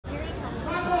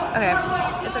Okay,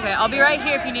 it's okay. I'll be right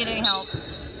here if you need any help.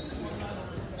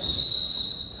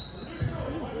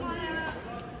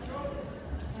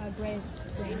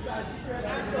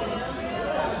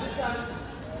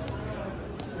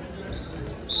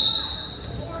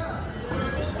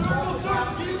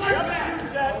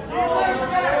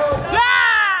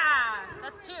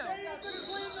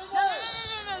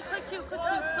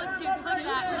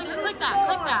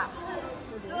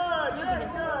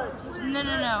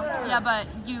 No. Yeah, but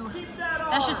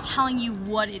that's just telling you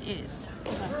what it is.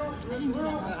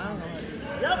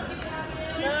 Yep.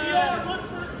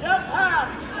 Half.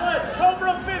 Good.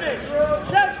 Cobra finish.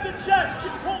 Chest to chest.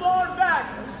 Pull the arm back.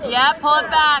 Yeah, pull it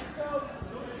back.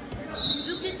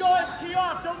 You can go ahead and tee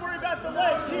off. Don't worry about the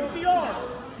legs. Keep the arm.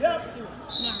 Yep.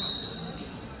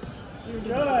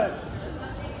 Good.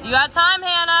 You got time,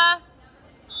 Hannah.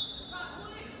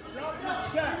 Drop your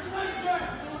chest.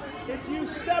 If you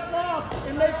step off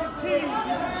and make a tee, you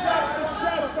can drop the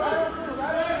chest arm.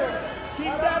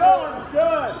 Keep that arm.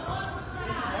 Good.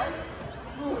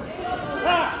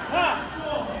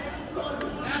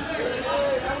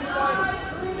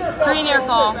 Three near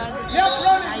fall. Yep,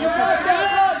 run it. You got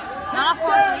that. Not off 4-3.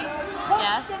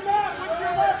 Yes. With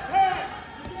your left hand.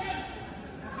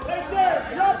 Right there.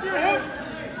 Drop your hip.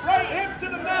 Right hip to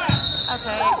the mat.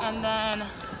 Okay,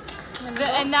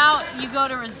 and now you go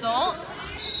to results.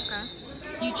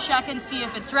 Okay. You check and see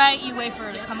if it's right. You wait for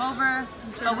her to come over.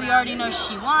 But we already know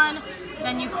she won.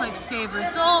 Then you click save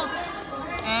results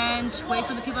and wait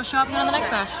for the people to show up and go to the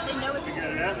next match. They know it's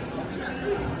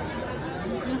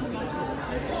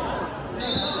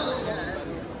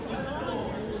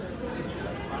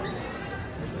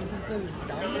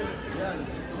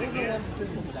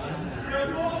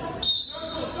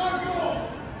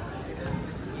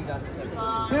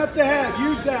Snap the head,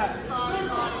 use that.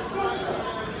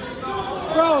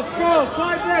 Scroll,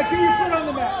 slide back, get your foot on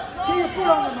the mat.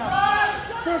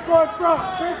 Circle in front,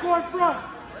 circle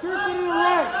to the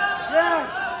right. Yeah.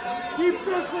 Keep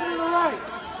circling to the right.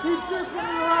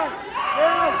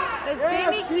 Yeah. If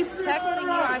Jamie keeps texting you,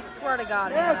 I swear to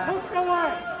God. Yes, hook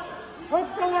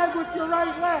the leg with your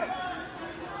right leg.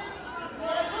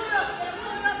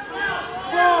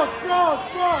 Scroll.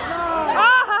 Nice.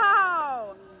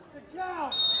 Oh! It's a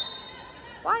count.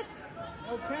 What?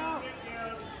 No count.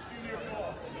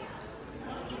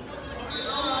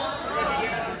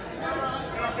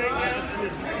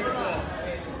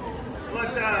 One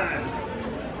time.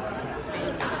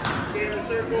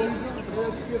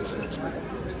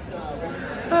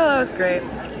 Oh, that was great.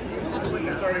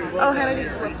 Oh, Hannah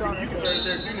just flipped on. You can start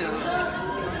there too now.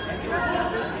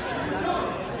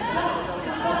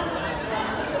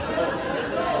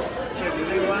 Do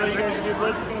they allow you guys to give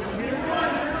electrical from here?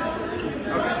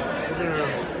 Okay.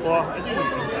 Well, I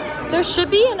do. There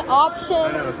should be an option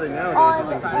I know, say nowadays on, I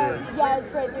think it is. yeah,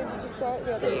 it's right there. Did you start?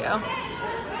 Yeah, there you go.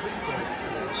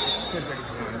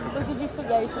 Or did you start?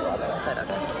 Yeah, you started on the right side.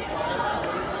 Okay.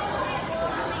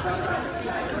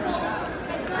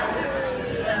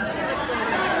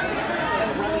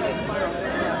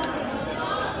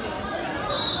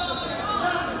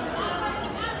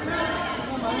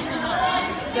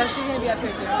 Yeah, she's gonna be up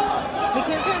here soon.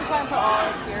 McKinnon's gonna try and put all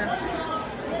ours here.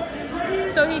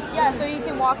 So he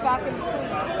can walk back in between.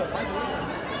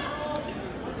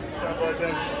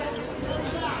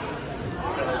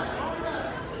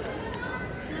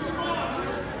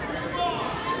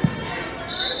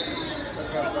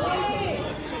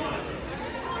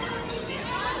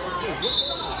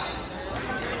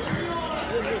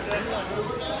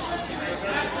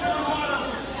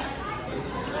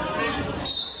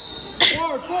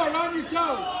 Forward, on your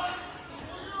toes.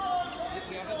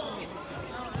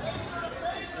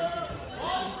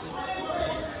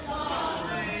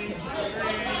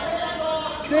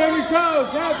 Stay on your toes,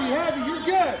 heavy, you're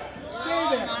good. Stay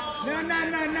there.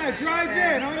 No, drive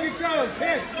in, on your toes,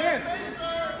 hit.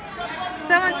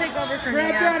 Someone take over from me.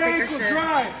 Grab that ankle,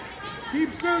 drive.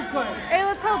 Keep circling. Hey,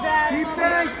 let's tell Dad. Keep the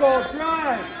ankle,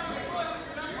 drive.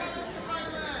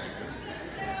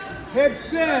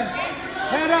 Hips in,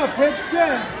 head up, hips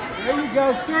in. There you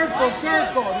go, circle,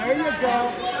 there you go.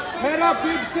 Head up,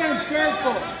 hips in,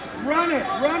 circle. Run it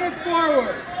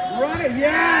forward. Run it,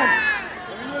 yes.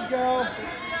 There you go.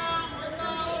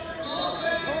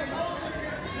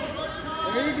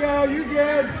 There you go, you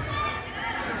good.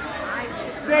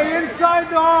 Stay inside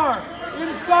the arm.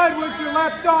 Inside with your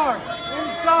left arm.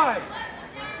 Inside.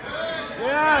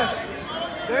 Yes.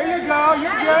 There you go,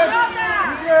 you're good.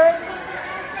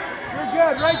 You're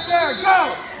good, right there,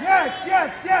 go. Yes,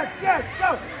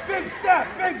 go. Big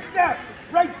step.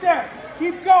 Right there.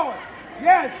 Keep going.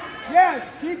 Yes,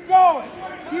 keep going.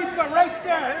 Keep it right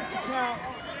there. That's a count.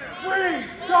 Freeze.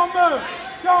 Don't move.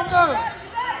 Don't move.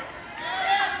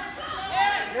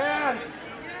 Yes.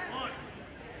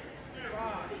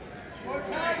 More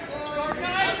time, Chloe. Watch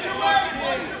your way.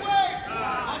 Watch your way.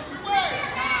 Watch your way.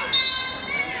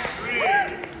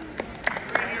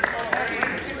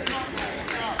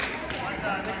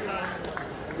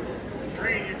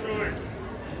 Green, your choice.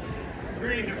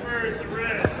 Green to first, to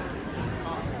red.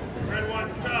 Red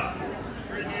wants top.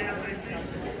 Green, yeah, face me.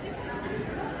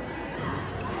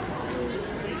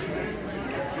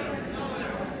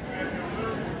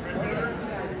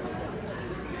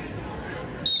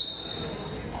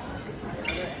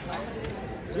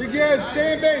 You're good. Stay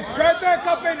in base. Try back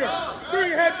up in there. Throw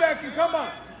your head back and come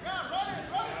up.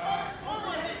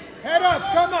 Head up.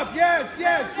 Come up. Yes,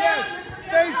 yes, yes.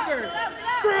 Face her.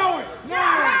 Throw it. Nice.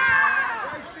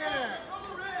 Right there.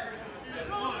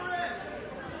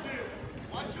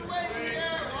 Watch your way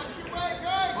here. Watch your way,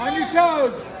 guys. On your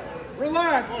toes.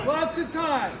 Relax. Lots of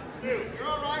time. You're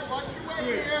all right. Watch your way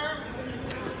here.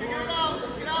 Let's figure it out.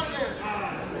 Let's get out of this.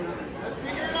 Let's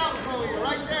figure it out, Chloe. You're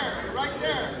right there. You're right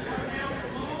there.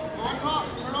 Go on top.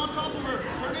 Turn on top of her.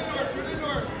 Turn into her. Turn into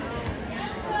her.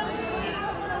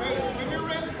 Good. Swing your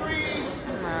wrist free.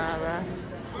 Nah, bruh.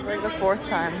 It's like the fourth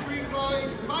time. Free, Chloe.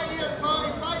 Fight here,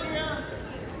 Chloe. Fight here.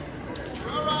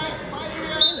 You're all right. Fight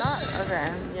here. Not okay.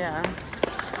 Yeah.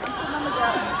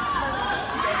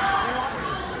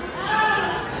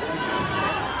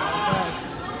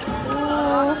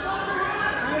 Ooh.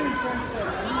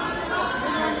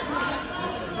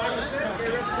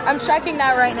 I'm checking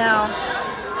that right now.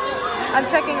 I'm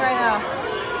checking right now.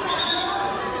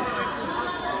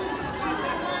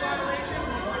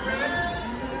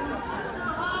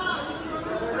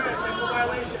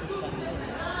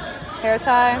 Hair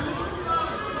tie.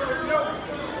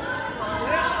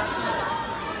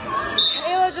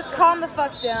 Ayla, just calm the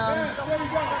fuck down. There you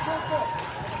go.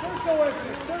 Circle with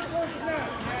it. Circle with it.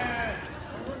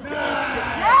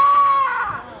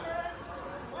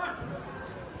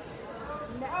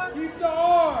 Keep the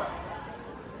arm.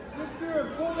 Get through and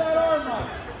pull that arm up.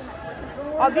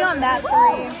 I'll be on mat 3.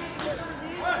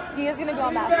 Dia's gonna go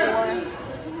on mat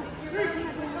 4.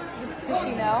 Does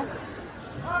she know?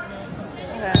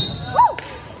 Okay. Woo!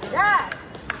 Yeah!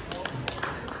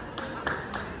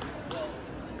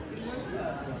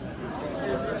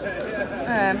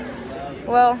 Okay.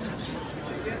 Well,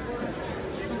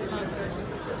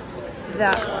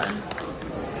 that one.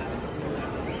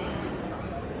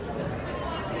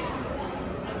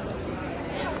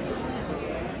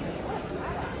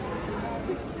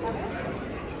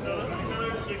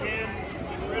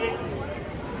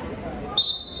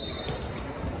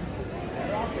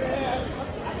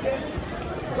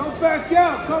 Don't back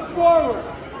out. Come forward.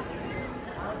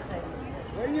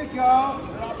 There you go.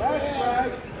 That's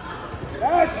right.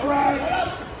 That's right.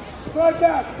 Slide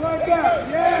back. Slide back.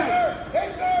 Yes.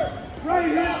 Yes, sir. Right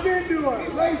hip into her.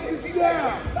 Lace is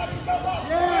down.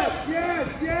 Yes, yes,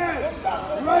 yes.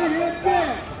 Right hip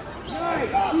in.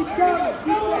 Nice. Keep coming.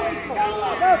 Keep going.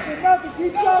 Nothing, nothing.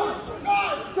 Keep going.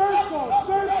 Circle,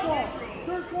 circle.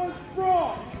 Circle and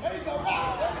sprawl. There you go.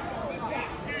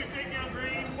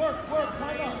 Work, work.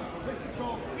 Climb up. Wrist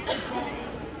control.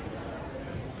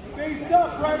 Face up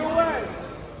right away.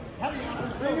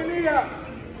 Bring your knee up.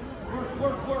 Work,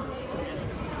 work, work.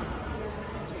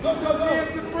 Look those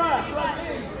hands in front.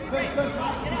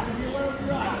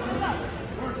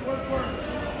 Work, work, work.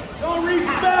 Don't reach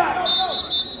back.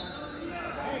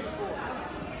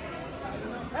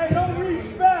 Hey, don't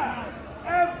reach back.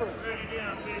 Ever.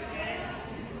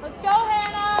 Let's go,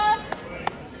 Hannah.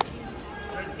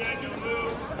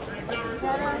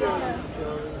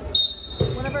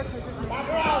 Whatever pushes me.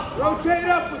 Rotate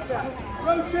up with that.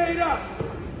 Rotate up.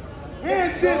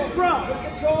 Hands in front.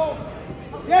 Control.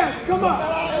 Yes, come on.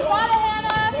 You got it,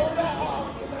 Hannah. Hold that arm.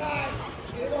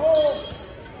 Stay the hole.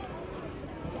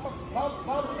 Bump,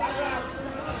 bump, back out.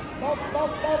 Bump,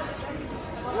 bump, bump.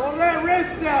 Roll that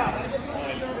wrist down.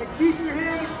 And keep your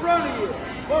hand in front of you.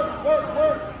 Work, work,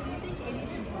 work.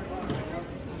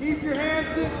 Keep your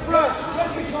hands in front.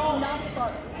 Wrist control.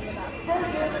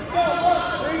 First hand control. Work.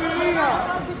 Bring your knee up.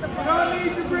 You don't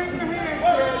need to bring your hands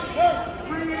in.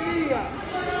 Bring your knee up.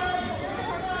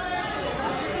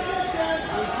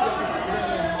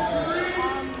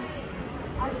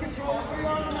 Wrist control. 3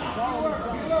 arms now.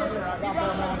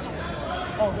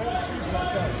 Oh, there's she's right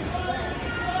there.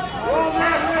 Roll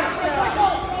that wrist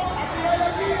down.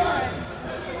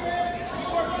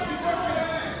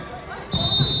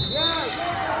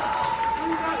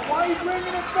 Why are you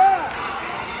bringing it back?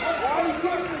 Why are you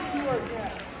giving it to her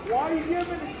again? Why are you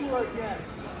giving it to her again?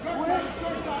 Quit.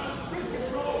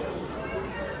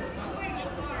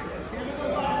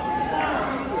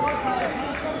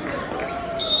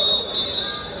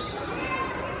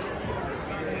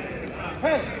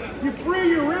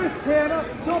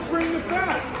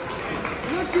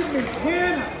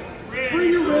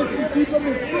 keep them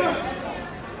in front.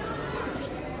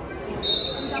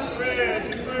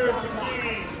 Red, first,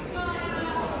 green.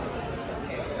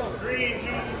 Green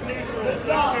chooses neutral. Good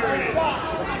shots, good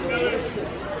shots.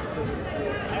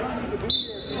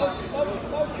 Motion,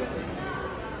 motion, motion.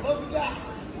 Close it down.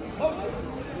 Motion.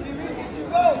 She reaches, you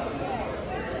go.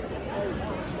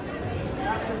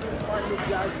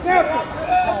 Snap it.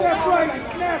 Step right.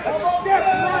 Snap it. Step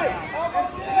right. And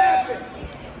snap it.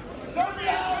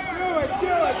 Do it.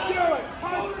 Do it. Do it.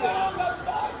 Punch it.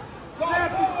 Snap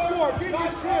the score. Get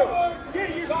your two. Get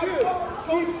your two.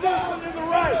 Keep circling to the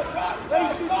right.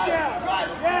 Laces down.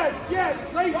 Yes, yes.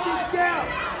 Laces down.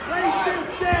 Laces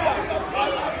down.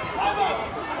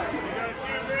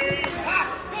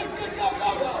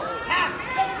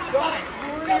 Don't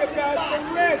worry about the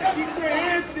wrist. Keep your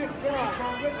hands in front.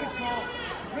 Wrist control.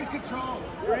 Wrist control.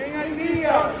 Bring a knee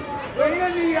up. Bring a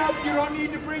knee up. You don't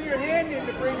need to bring your hand in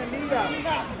to bring a knee up.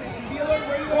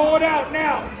 Roll it out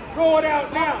now. Roll it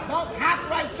out now. No, half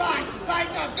right side. Side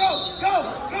now. Go, go,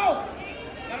 go.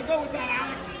 Gotta go with that,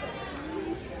 Alex.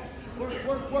 Work,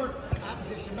 work, work. That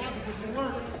position,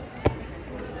 work.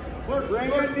 Work, bring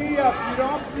work. a knee up. You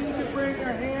don't need to bring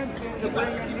your hands in to bring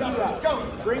a knee up. Let's go.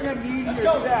 Bring a knee to Let's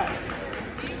your go. chest.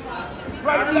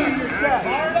 Right knee to your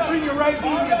chest. Bring your right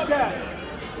knee to your chest.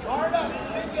 Bar it up.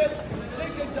 Sink it.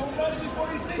 Sink it. Don't run it before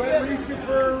you sink Quit it. reaching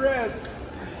for a wrist.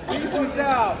 Pinkies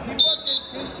out. Keep working.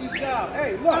 Pinkies out.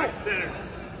 Hey, look. Center.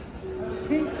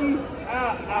 Pinkies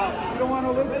out. Out. If you don't want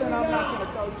to listen, I'm not going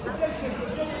to coach you. Position,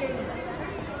 position.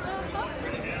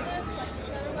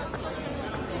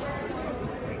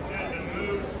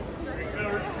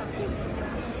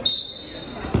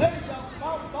 There you go.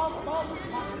 Bump, bump, bump.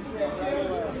 Watch your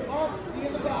position. Bump. Be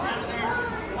in the box.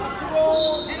 Watch your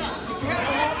rolls. Get up. Get your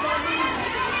hands on knees.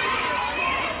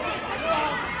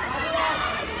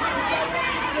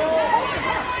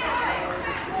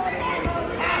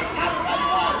 Half right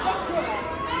side. Jump to it.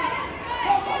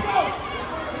 Go, go, go.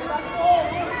 Back to the hole.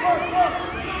 Work, work, work.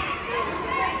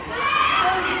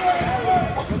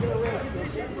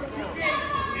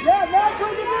 Yeah, now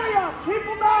bring the knee up. Keep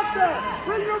them out there.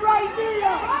 Bring your right knee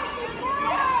up.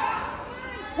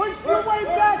 Push your way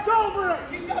back over it.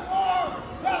 Keep that arm.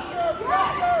 Pressure,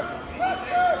 pressure,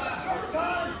 pressure. Short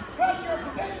time. Pressure,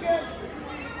 position.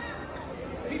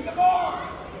 Keep the bar.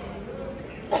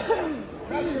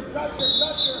 Pressure, pressure,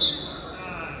 pressure.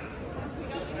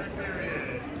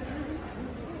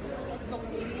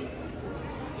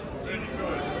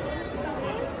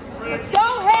 Let's go,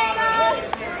 Hannah!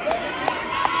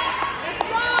 Let's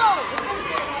go!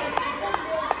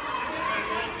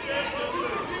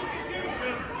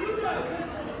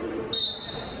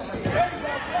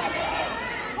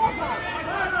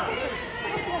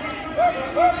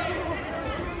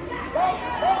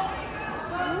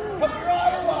 Put your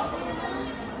eye up.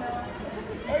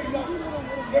 There you go.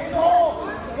 Stay in the hole.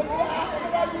 Look at that on the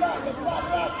right side. Look at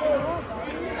that first.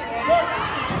 Look.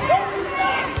 Don't reach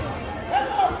back. Head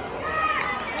up.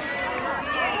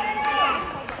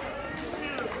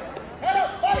 Head up.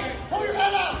 Fight. Pull your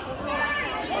head up.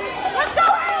 Pull your head up. Let's go,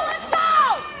 Hannah! Let's go!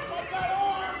 Watch that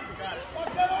arm.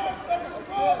 Watch that arm. Center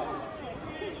control.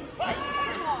 Fight.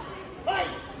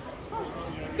 Fight.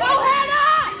 Let's go,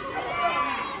 Hannah!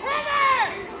 Hannah!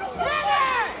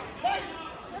 Hannah! Fight.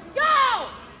 Let's go!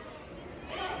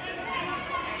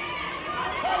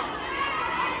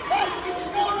 Fight. Keep your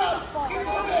shoulder up. Keep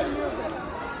moving.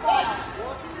 Fight.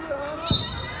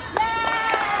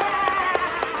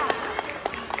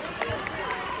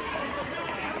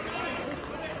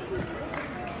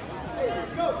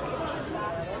 Let's go.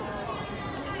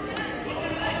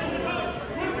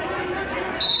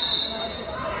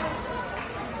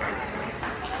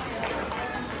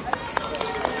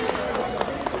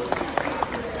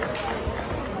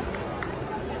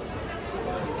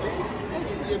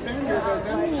 The offender,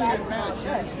 that's a shit match.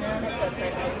 You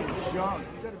understand? Jump.